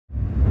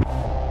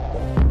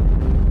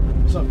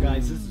What's up,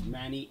 guys? This is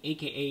Manny,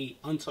 aka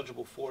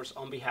Untouchable Force,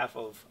 on behalf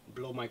of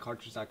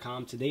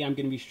blowmycartridge.com. Today I'm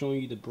going to be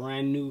showing you the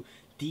brand new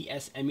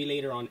DS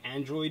emulator on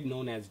Android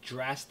known as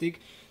DraStic.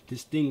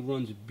 This thing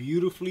runs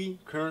beautifully.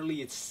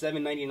 Currently it's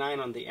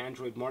 $7.99 on the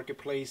Android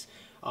marketplace.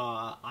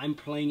 I'm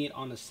playing it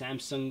on a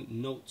Samsung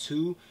Note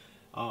 2.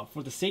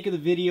 For the sake of the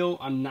video,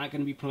 I'm not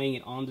going to be playing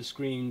it on the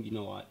screen. You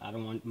know, I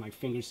don't want my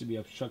fingers to be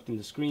obstructing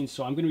the screen,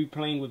 so I'm going to be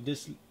playing with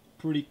this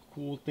pretty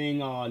cool thing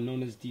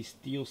known as the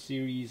Steel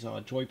Series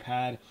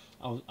joypad.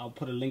 I'll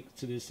put a link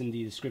to this in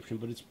the description,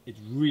 but it's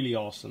really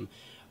awesome.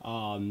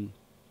 I'm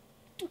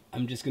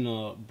just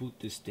gonna boot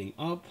this thing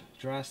up,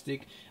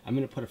 DraStic. I'm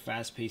gonna put a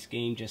fast-paced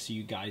game just so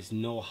you guys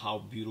know how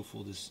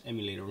beautiful this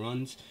emulator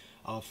runs.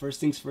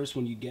 First things first,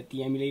 when you get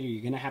the emulator,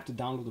 you're gonna have to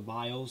download the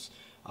BIOS.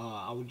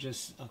 I would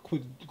just a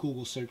quick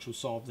Google search will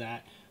solve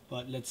that.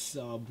 But let's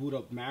boot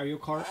up Mario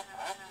Kart.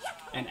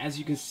 And as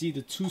you can see,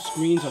 the two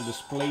screens are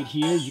displayed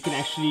here. You can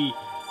actually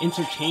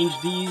interchange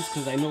these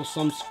because I know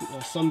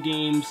some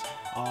games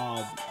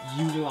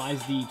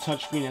utilize the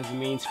touchscreen as the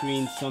main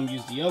screen. Some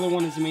use the other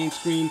one as the main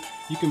screen.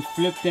 You can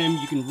flip them.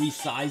 You can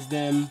resize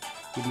them.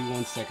 Give me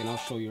 1 second. I'll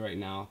show you right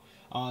now.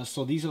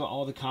 So these are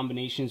all the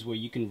combinations where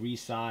you can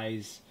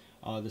resize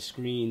the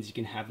screens. You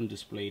can have them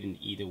displayed in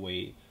either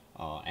way.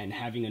 And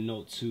having a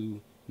Note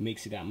 2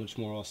 makes it that much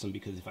more awesome,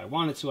 because if I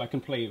wanted to, I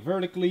can play it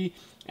vertically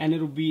and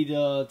it'll be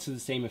to the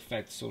same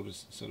effect, so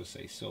to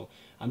say. So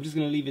I'm just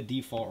gonna leave it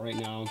default right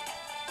now.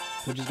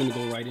 We're just gonna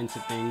go right into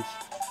things.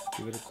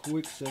 Give it a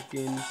quick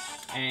second,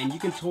 and you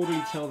can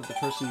totally tell that the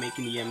person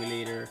making the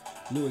emulator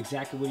knew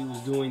exactly what he was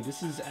doing.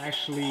 This is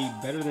actually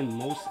better than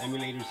most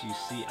emulators you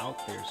see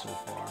out there so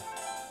far,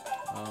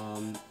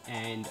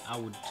 and I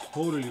would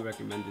totally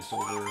recommend this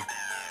over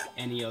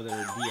any other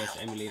DS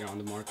emulator on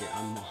the market.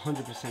 I'm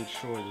 100%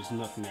 sure there's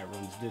nothing that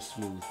runs this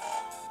smooth.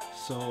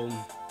 So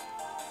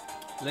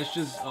let's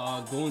just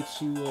go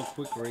into a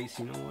quick race.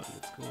 You know what?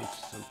 Let's go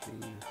into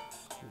something.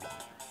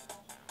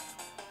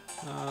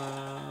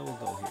 We'll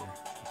go here.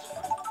 That's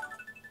fine.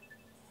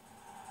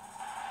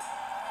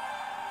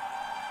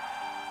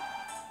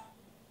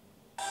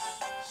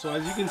 So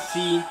as you can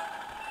see,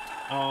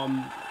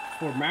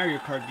 for Mario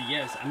Kart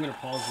DS, I'm gonna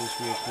pause this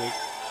real quick.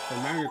 For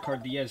Mario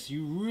Kart DS,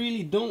 you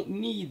really don't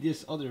need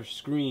this other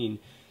screen,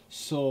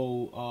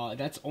 so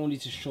that's only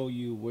to show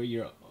you where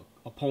your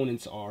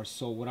opponents are.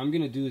 So what I'm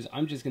gonna do is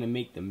I'm just gonna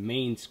make the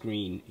main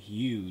screen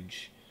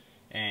huge,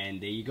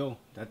 and there you go.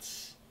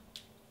 That's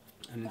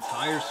an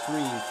entire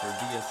screen for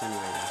DS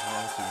emulator.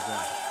 How awesome is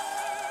that?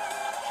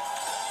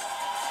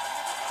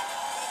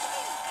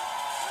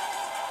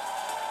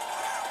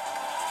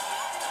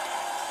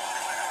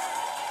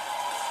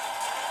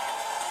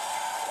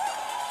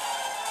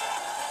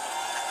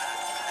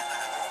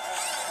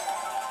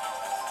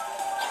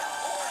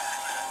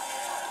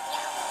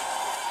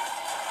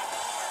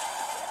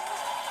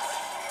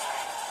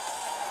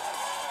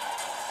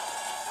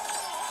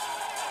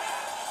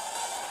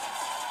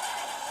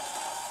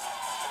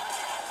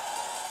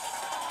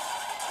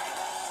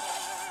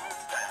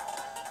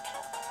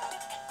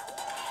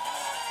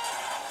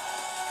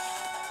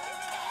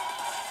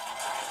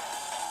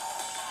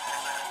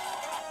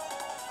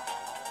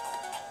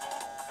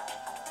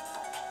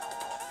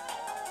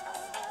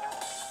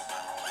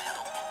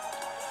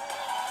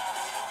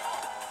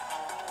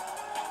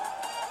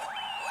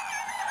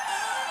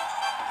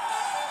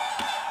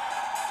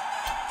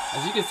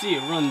 As you can see,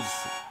 it runs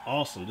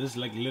awesome. There's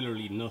like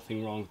literally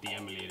nothing wrong with the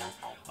emulator.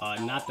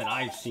 Not that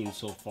I've seen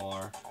so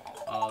far.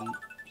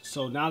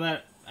 So now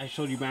that I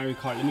showed you Mario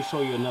Kart, let me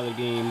show you another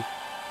game.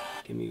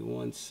 Give me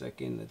 1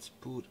 second. Let's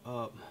boot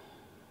up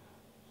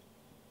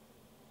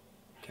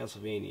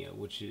Castlevania,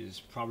 which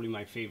is probably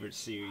my favorite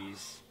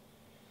series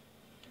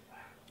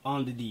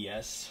on the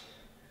DS.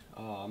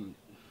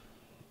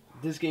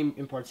 This game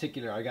in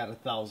particular, I got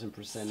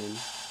 1000% in.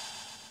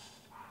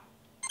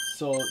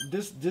 So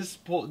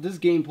this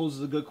game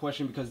poses a good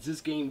question, because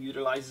this game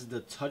utilizes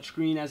the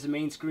touchscreen as the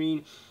main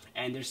screen,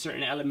 and there's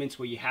certain elements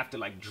where you have to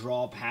like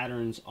draw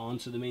patterns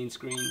onto the main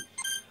screen,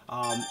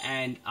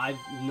 and I've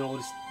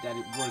noticed that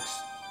it works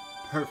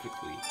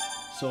perfectly.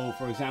 So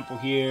for example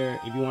here,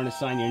 if you want to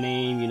sign your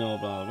name, you know,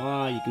 blah blah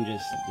blah, you can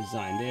just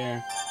design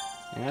there,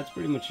 and that's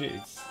pretty much it.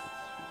 It's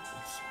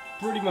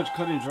pretty much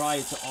cut and dry.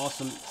 It's an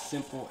awesome,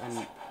 simple,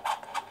 and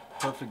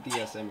perfect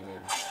DS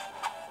emulator.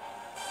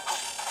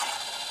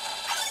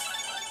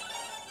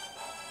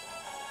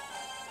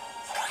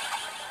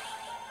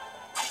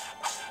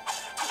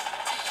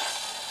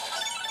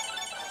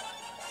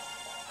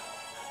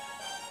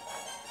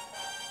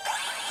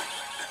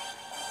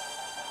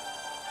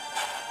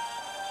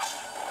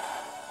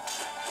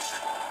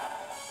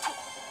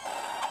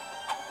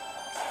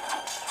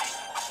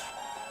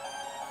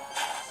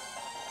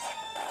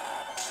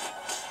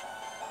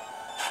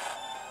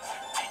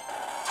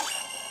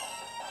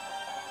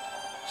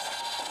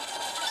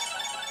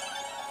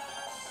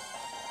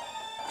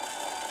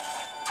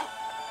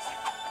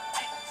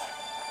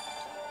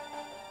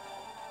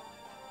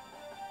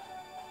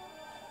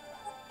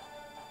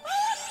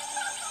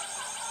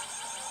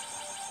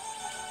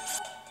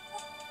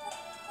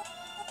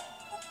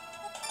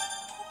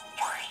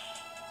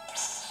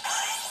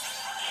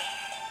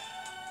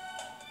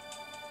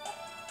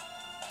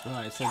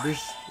 Alright, so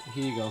this,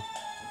 here you go.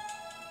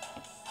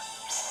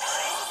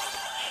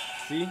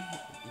 See?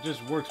 It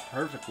just works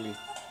perfectly.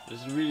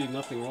 There's really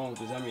nothing wrong with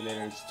this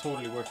emulator. It's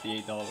totally worth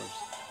the $8.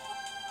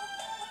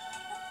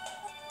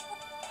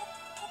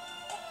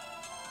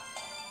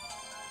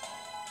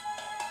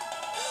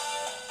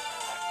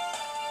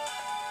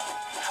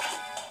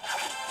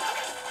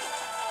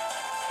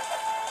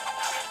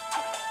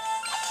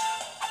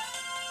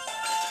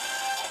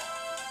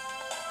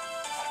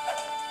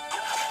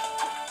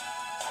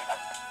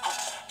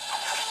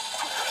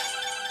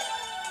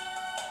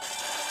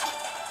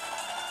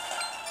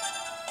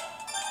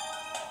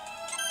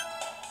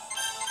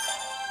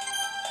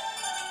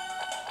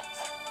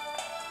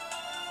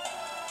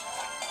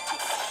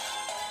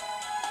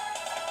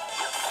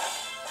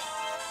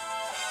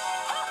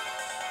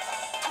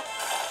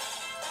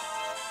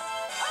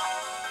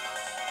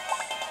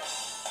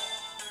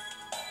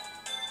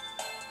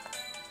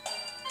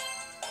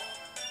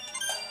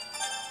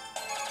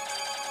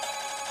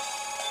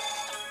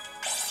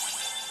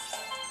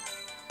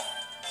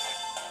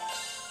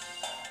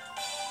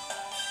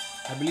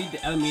 I believe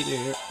the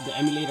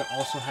emulator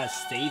also has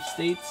save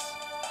states.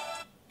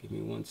 Give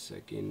me 1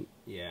 second.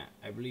 Yeah,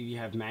 I believe you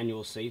have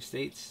manual save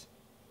states,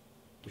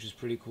 which is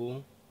pretty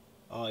cool.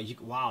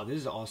 Wow, this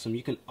is awesome.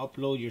 You can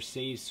upload your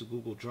saves to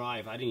Google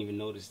Drive. I didn't even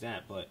notice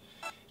that, but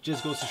it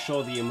just goes to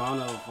show the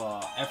amount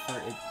of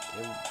effort it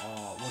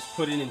was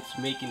put into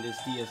making this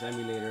DS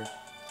emulator.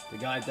 The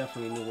guy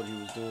definitely knew what he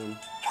was doing.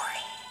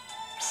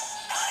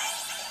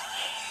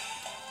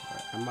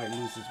 Alright, I might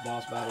lose this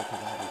boss battle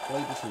because I haven't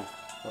played this in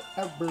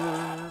forever,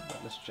 but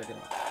let's check it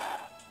out.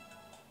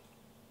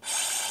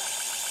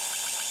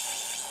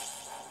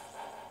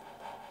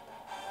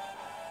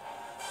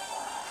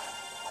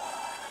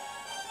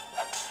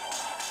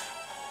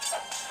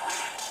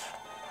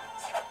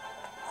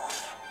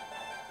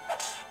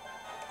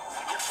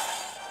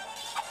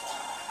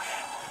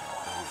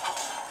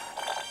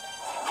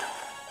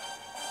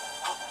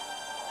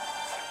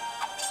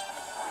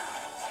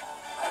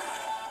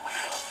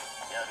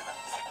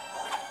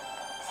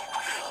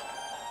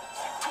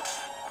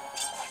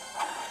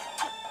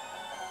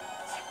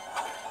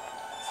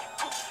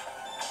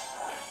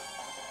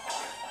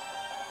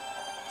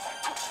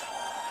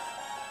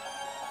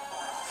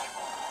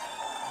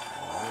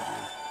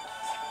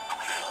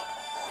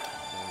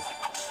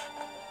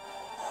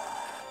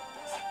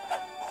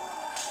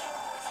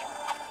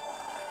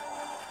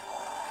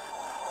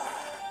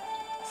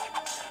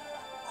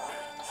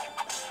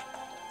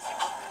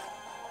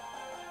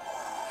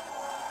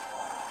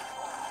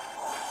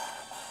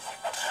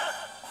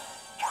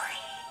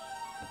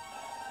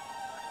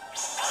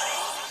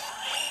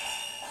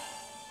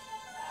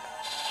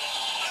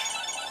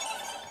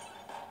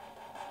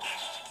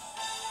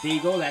 There you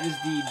go, that is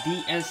the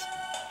DS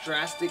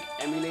DraStic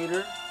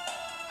emulator.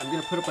 I'm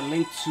gonna put up a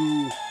link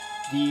to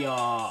the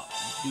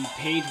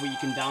page where you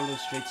can download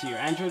straight to your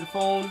Android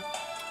phone.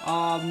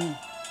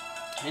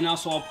 And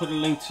also I'll put a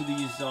link to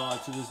these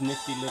to this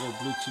nifty little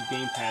Bluetooth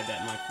gamepad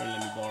that my friend let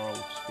me borrow, which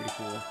is pretty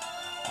cool.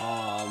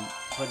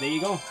 But there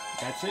you go,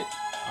 that's it.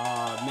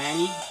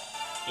 Manny,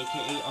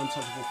 aka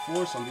Untouchable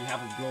Force, on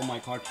behalf of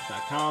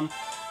blowmycartridge.com.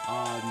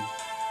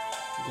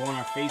 Go on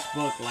our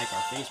Facebook, like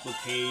our Facebook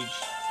page.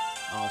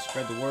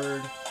 Spread the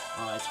word.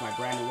 It's my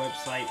brand new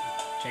website.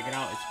 Check it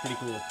out. It's pretty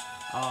cool.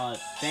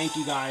 Thank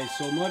you guys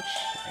so much,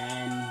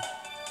 and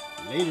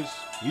laters.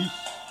 Peace.